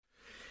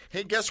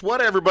Hey, guess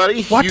what,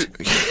 everybody? What?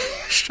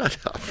 Shut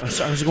up.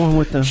 I was going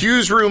with the...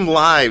 Hugh's Room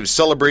Live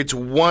celebrates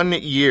 1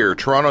 year.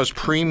 Toronto's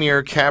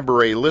premier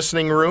cabaret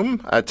listening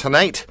room.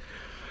 Tonight,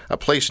 a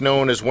place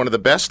known as one of the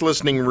best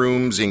listening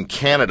rooms in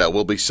Canada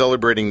will be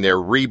celebrating their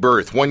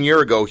rebirth. 1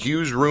 year ago,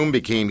 Hugh's Room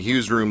became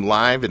Hugh's Room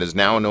Live and is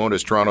now known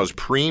as Toronto's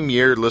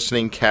premier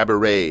listening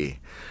cabaret.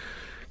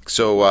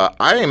 So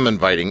I am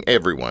inviting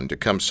everyone to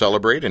come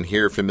celebrate and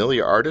hear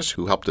familiar artists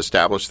who helped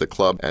establish the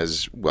club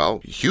as, well,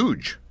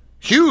 huge.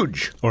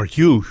 Huge. Or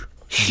huge.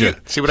 See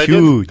what I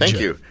Huge. did? Thank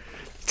you.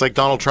 It's like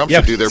Donald Trump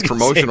should do their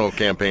promotional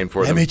campaign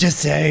for them. Let me just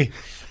say.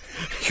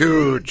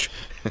 Huge.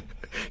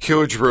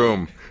 Huge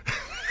room.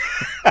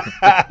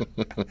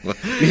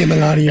 Me and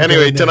Melania.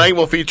 Anyway, tonight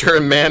we'll feature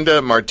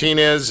Amanda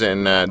Martinez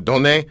and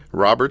Donnay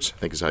Roberts, I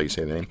think is how you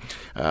say the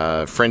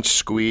name. French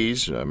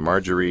Squeeze,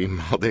 Marjorie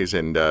Maldes,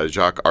 and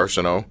Jacques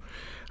Arsenault.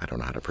 I don't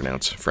know how to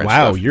pronounce French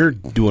stuff. You're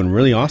doing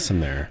really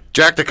awesome there.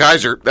 Jack the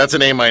Kaiser, that's a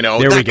name I know.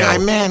 There we that go. guy,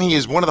 man, he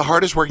is one of the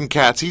hardest working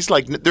cats. He's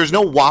like, there's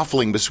no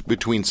waffling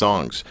between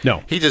songs.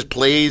 No. He just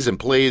plays and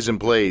plays and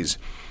plays.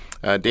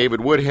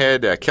 David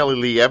Woodhead, Kelly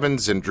Lee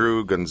Evans, and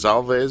Drew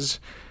Gonzalez,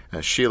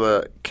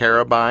 Sheila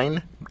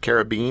Carabine.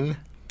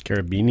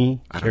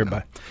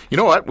 You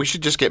know what? We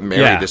should just get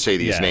Mary to say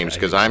these names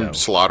because I'm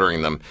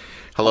slaughtering them.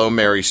 Hello,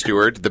 Mary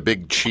Stewart, the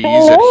big cheese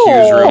at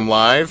Hugh's Room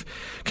Live.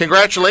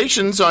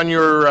 Congratulations on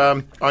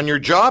your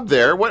job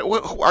there. What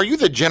are you,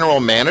 the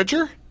general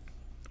manager?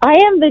 I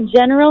am the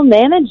general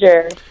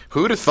manager.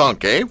 Who'd have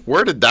thunk, eh?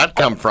 Where did that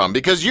come from?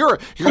 Because you're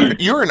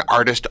an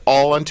artist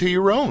all unto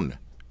your own.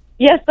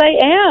 Yes, I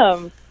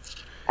am.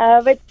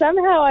 But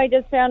somehow I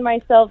just found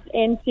myself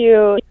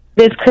into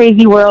this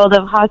crazy world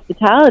of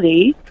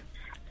hospitality,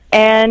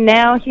 and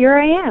now here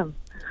I am.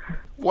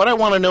 What I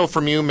want to know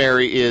from you,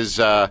 Mary, is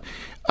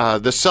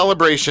the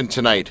celebration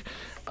tonight.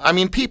 I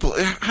mean, people,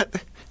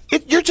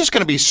 you're just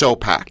going to be so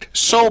packed.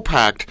 So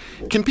packed.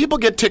 Can people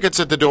get tickets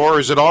at the door, or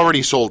is it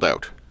already sold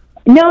out?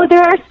 No,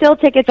 there are still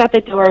tickets at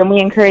the door, and we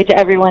encourage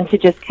everyone to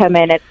just come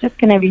in. It's just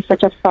going to be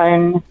such a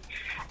fun,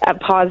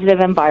 positive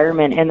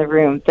environment in the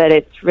room that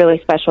it's really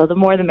special. The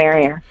more, the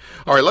merrier.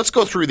 All right, let's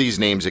go through these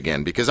names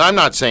again, because I'm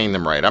not saying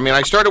them right. I mean,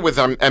 I started with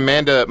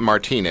Amanda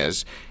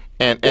Martinez,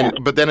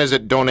 but then is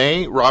it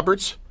Donnay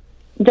Roberts?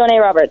 Donnay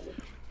Roberts.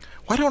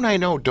 Why don't I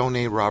know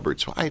Donnay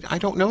Roberts? I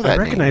don't know that name.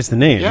 I recognize the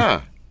name.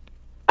 Yeah.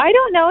 I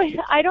don't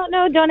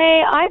know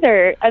Donnay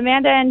either.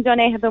 Amanda and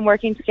Donnay have been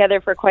working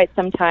together for quite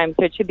some time,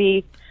 so it should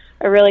be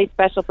a really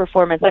special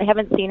performance. I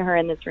haven't seen her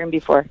in this room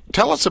before.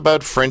 Tell us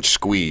about French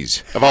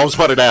Squeeze. I've always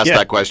wanted to ask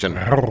that question.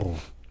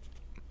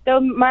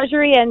 So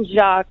Marjorie and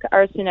Jacques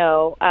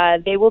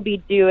Arsenault, they will be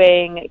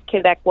doing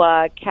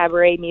Quebecois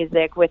cabaret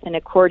music with an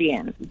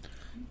accordion.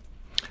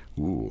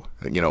 Ooh,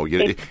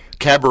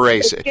 cabaret.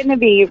 It's going to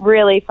be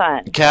really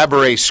fun.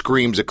 Cabaret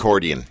screams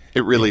accordion.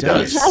 It really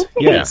does.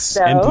 Yes,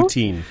 so. and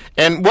poutine.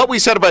 And what we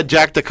said about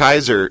Jack the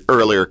Kaiser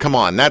earlier, come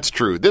on, that's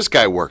true. This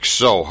guy works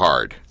so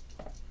hard.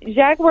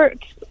 Jack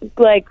works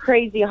like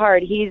crazy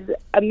hard. He's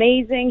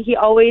amazing. He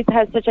always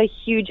has such a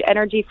huge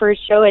energy for his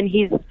show, and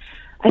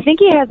I think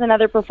he has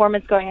another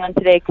performance going on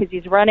today because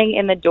he's running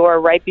in the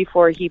door right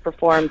before he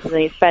performs, and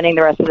then he's spending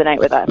the rest of the night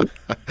with us.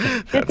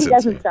 He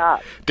doesn't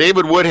stop.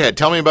 David Woodhead,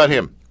 tell me about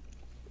him.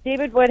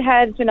 David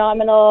Woodhead,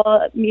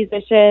 phenomenal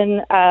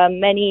musician,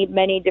 many,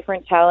 many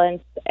different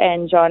talents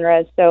and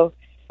genres. So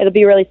it'll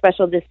be really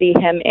special to see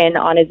him in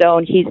on his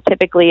own. He's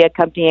typically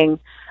accompanying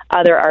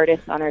other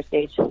artists on our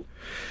stage.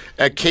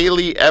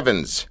 Kaylee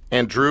Evans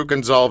and Drew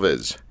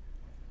Gonzalez.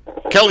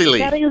 Kelly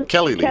Lee.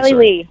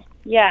 Lee.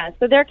 Yeah,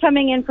 so they're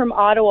coming in from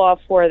Ottawa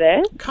for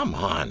this. Come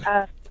on.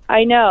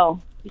 I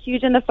know.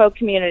 Huge in the folk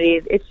community.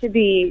 It should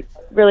be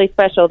really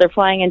special. They're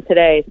flying in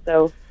today,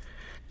 so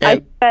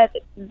I bet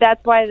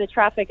that's why the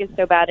traffic is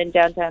so bad in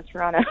downtown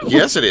Toronto.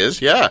 Yes, it is,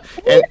 yeah.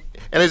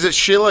 And is it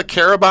Sheila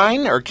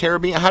Carabine or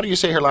Carabine? How do you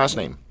say her last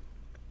name?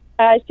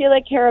 Sheila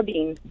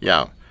Carabine.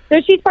 Yeah.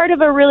 So she's part of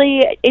a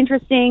really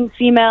interesting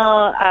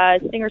female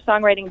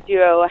singer-songwriting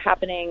duo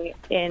happening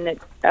in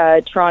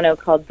Toronto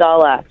called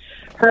Zala.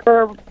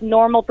 Her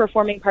normal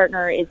performing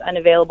partner is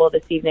unavailable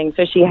this evening,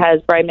 so she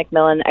has Brian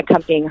McMillan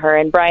accompanying her.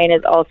 And Brian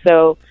is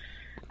also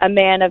a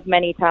man of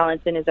many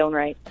talents in his own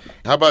right.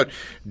 How about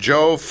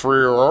Joe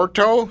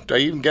Friorto? Do I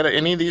even get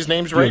any of these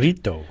names right?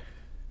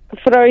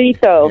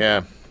 Friorito.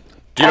 Yeah.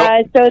 Do you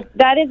know? So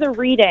that is a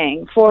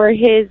reading for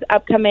his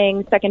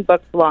upcoming second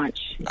book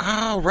launch.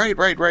 Oh, right.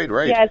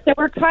 Yeah, so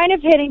we're kind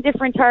of hitting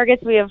different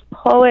targets. We have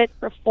poets,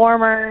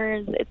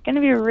 performers. It's going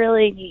to be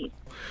really neat.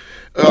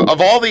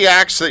 Of all the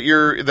acts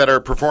that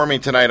are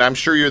performing tonight, I'm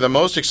sure you're the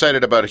most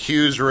excited about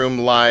Hugh's Room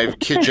Live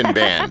Kitchen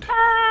Band.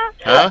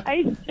 Huh?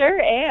 I sure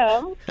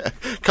am.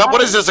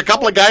 What is this, a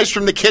couple of guys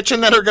from the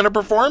kitchen that are going to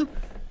perform?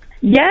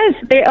 Yes.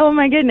 Oh,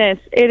 my goodness.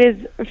 It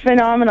is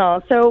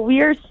phenomenal. So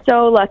we are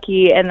so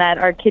lucky in that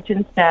our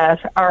kitchen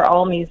staff are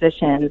all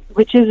musicians,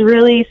 which is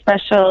really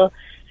special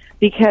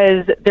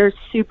because they're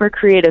super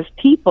creative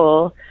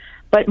people.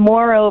 but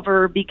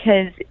moreover,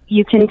 because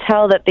you can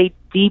tell that they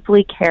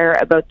deeply care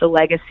about the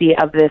legacy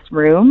of this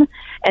room.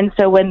 And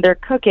so when they're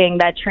cooking,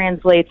 that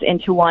translates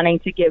into wanting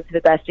to give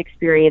the best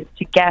experience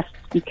to guests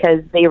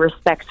because they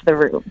respect the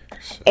room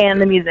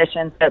and the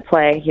musicians that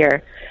play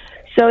here.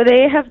 So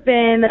they have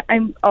been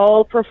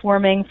all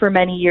performing for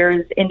many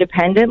years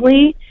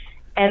independently,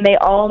 and they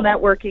all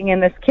met working in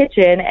this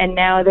kitchen, and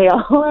now they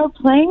all are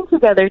playing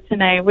together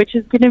tonight, which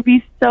is going to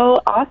be so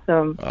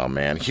awesome. Oh,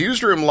 man.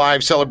 Hughes Room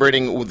Live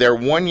celebrating their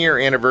 1-year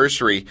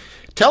anniversary.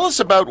 Tell us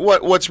about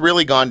what's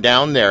really gone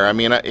down there. I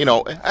mean,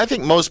 I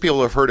think most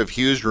people have heard of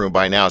Hughes Room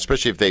by now,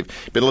 especially if they've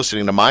been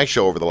listening to my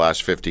show over the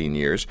last 15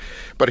 years.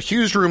 But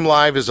Hughes Room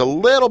Live is a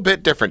little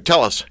bit different.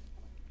 Tell us.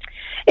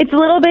 It's a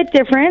little bit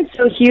different.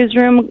 So Hughes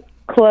Room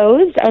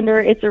closed under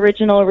its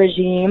original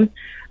regime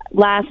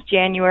last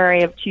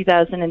January of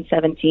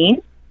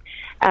 2017.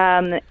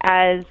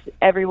 As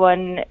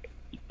everyone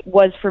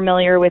was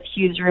familiar with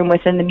Hughes Room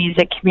within the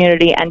music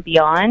community and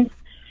beyond,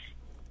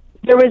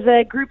 there was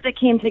a group that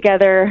came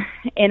together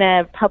in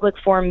a public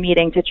forum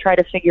meeting to try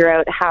to figure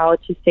out how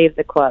to save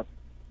the club.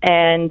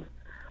 And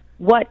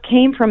what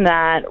came from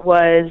that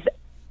was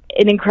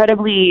an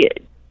incredibly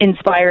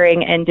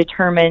inspiring and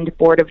determined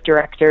board of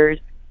directors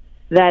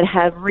that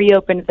have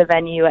reopened the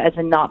venue as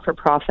a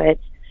not-for-profit,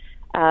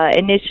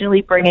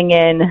 initially bringing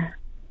in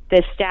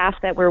the staff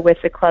that were with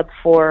the club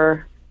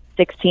for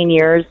 16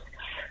 years,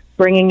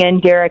 bringing in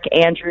Derek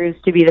Andrews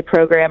to be the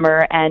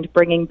programmer, and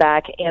bringing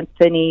back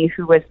Anthony,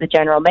 who was the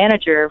general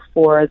manager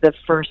for the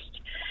first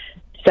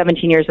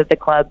 17 years of the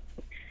club,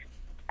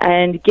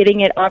 and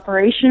getting it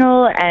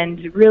operational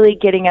and really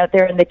getting out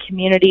there in the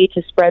community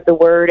to spread the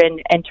word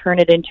and turn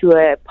it into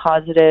a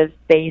positive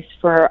space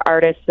for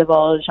artists of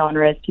all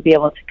genres to be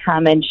able to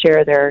come and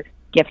share their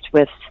gift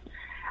with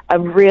a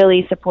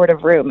really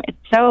supportive room. It's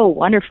so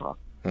wonderful.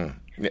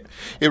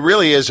 It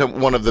really is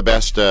one of the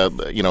best,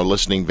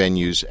 listening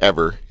venues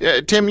ever.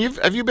 Tim,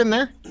 have you been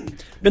there?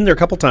 Been there a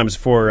couple times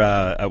for,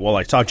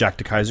 I saw Jack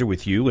DeKaiser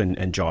with you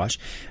and Josh,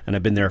 and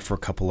I've been there for a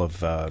couple of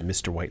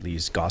Mr.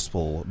 Whiteley's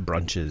gospel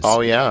brunches.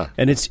 Oh, yeah.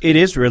 And it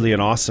is really an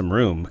awesome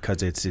room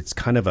because it's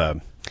kind of a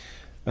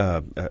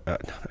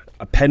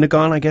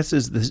pentagon, I guess,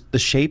 is the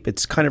shape.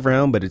 It's kind of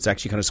round, but it's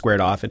actually kind of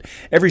squared off. And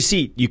every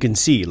seat you can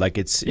see, like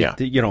so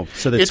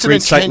that it's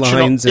great sight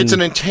lines. It's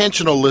an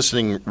intentional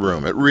listening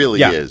room. It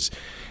really is.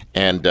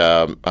 And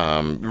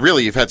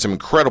really, you've had some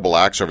incredible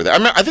acts over there.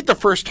 I think the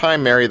first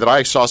time, Mary, that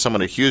I saw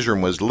someone at Hughes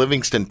Room was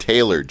Livingston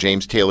Taylor,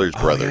 James Taylor's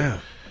brother. Yeah.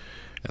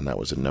 And that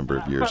was a number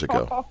of years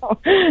ago.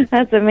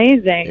 That's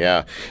amazing.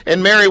 Yeah.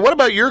 And Mary, what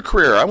about your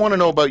career? I want to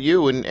know about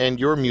you and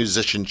your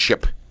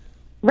musicianship.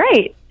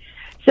 Right.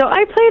 So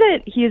I played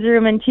at Hughes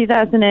Room in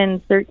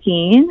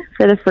 2013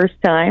 for the first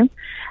time,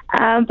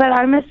 but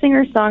I'm a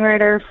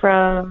singer-songwriter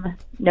from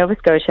Nova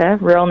Scotia,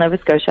 rural Nova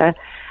Scotia.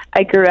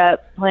 I grew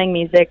up playing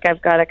music.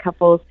 I've got a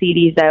couple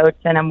CDs out,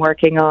 and I'm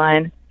working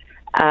on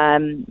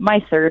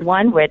my third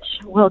one, which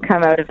will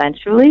come out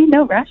eventually.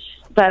 No rush.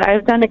 But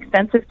I've done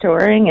extensive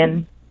touring,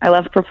 and I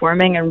love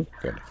performing and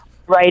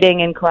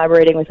writing and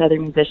collaborating with other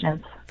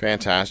musicians.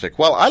 Fantastic.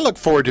 Well, I look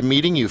forward to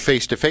meeting you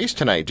face-to-face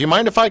tonight. Do you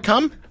mind if I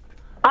come?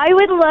 I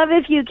would love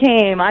if you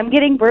came. I'm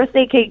getting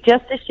birthday cake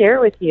just to share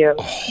with you.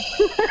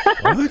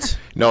 What?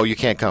 No, you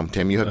can't come,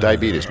 Tim. You have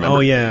diabetes, remember? Oh,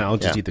 yeah. I'll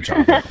just eat the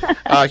chocolate.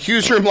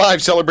 Hughes Room Live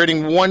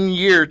celebrating 1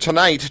 year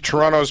tonight.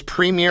 Toronto's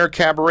premier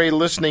cabaret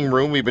listening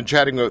room. We've been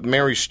chatting with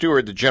Mary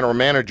Stewart, the general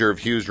manager of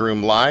Hughes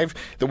Room Live.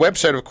 The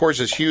website, of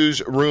course, is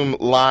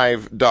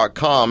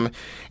hughesroomlive.com.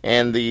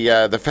 And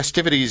the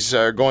festivities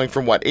are going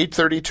from,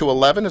 8:30 to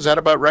 11? Is that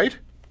about right?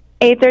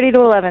 8:30 to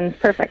 11.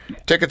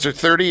 Perfect. Tickets are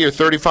 $30 or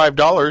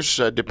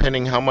 $35,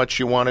 depending how much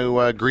you want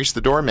to grease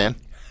the doorman.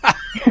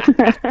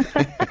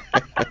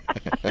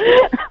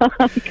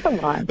 Come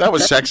on. That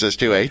was sexist,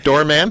 too, eh?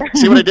 Doorman?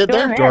 See what I did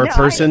there? Door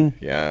person,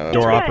 yeah.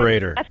 door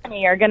operator.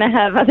 Stephanie are going to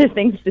have other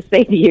things to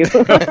say to you.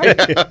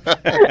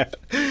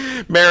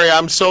 Mary,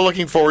 I'm so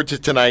looking forward to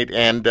tonight,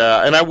 and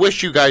I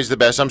wish you guys the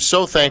best. I'm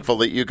so thankful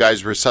that you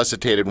guys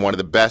resuscitated one of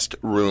the best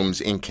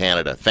rooms in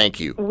Canada. Thank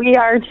you. We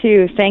are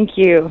too. Thank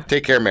you.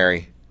 Take care,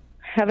 Mary.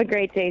 Have a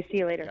great day. See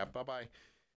you later. Yeah, bye-bye.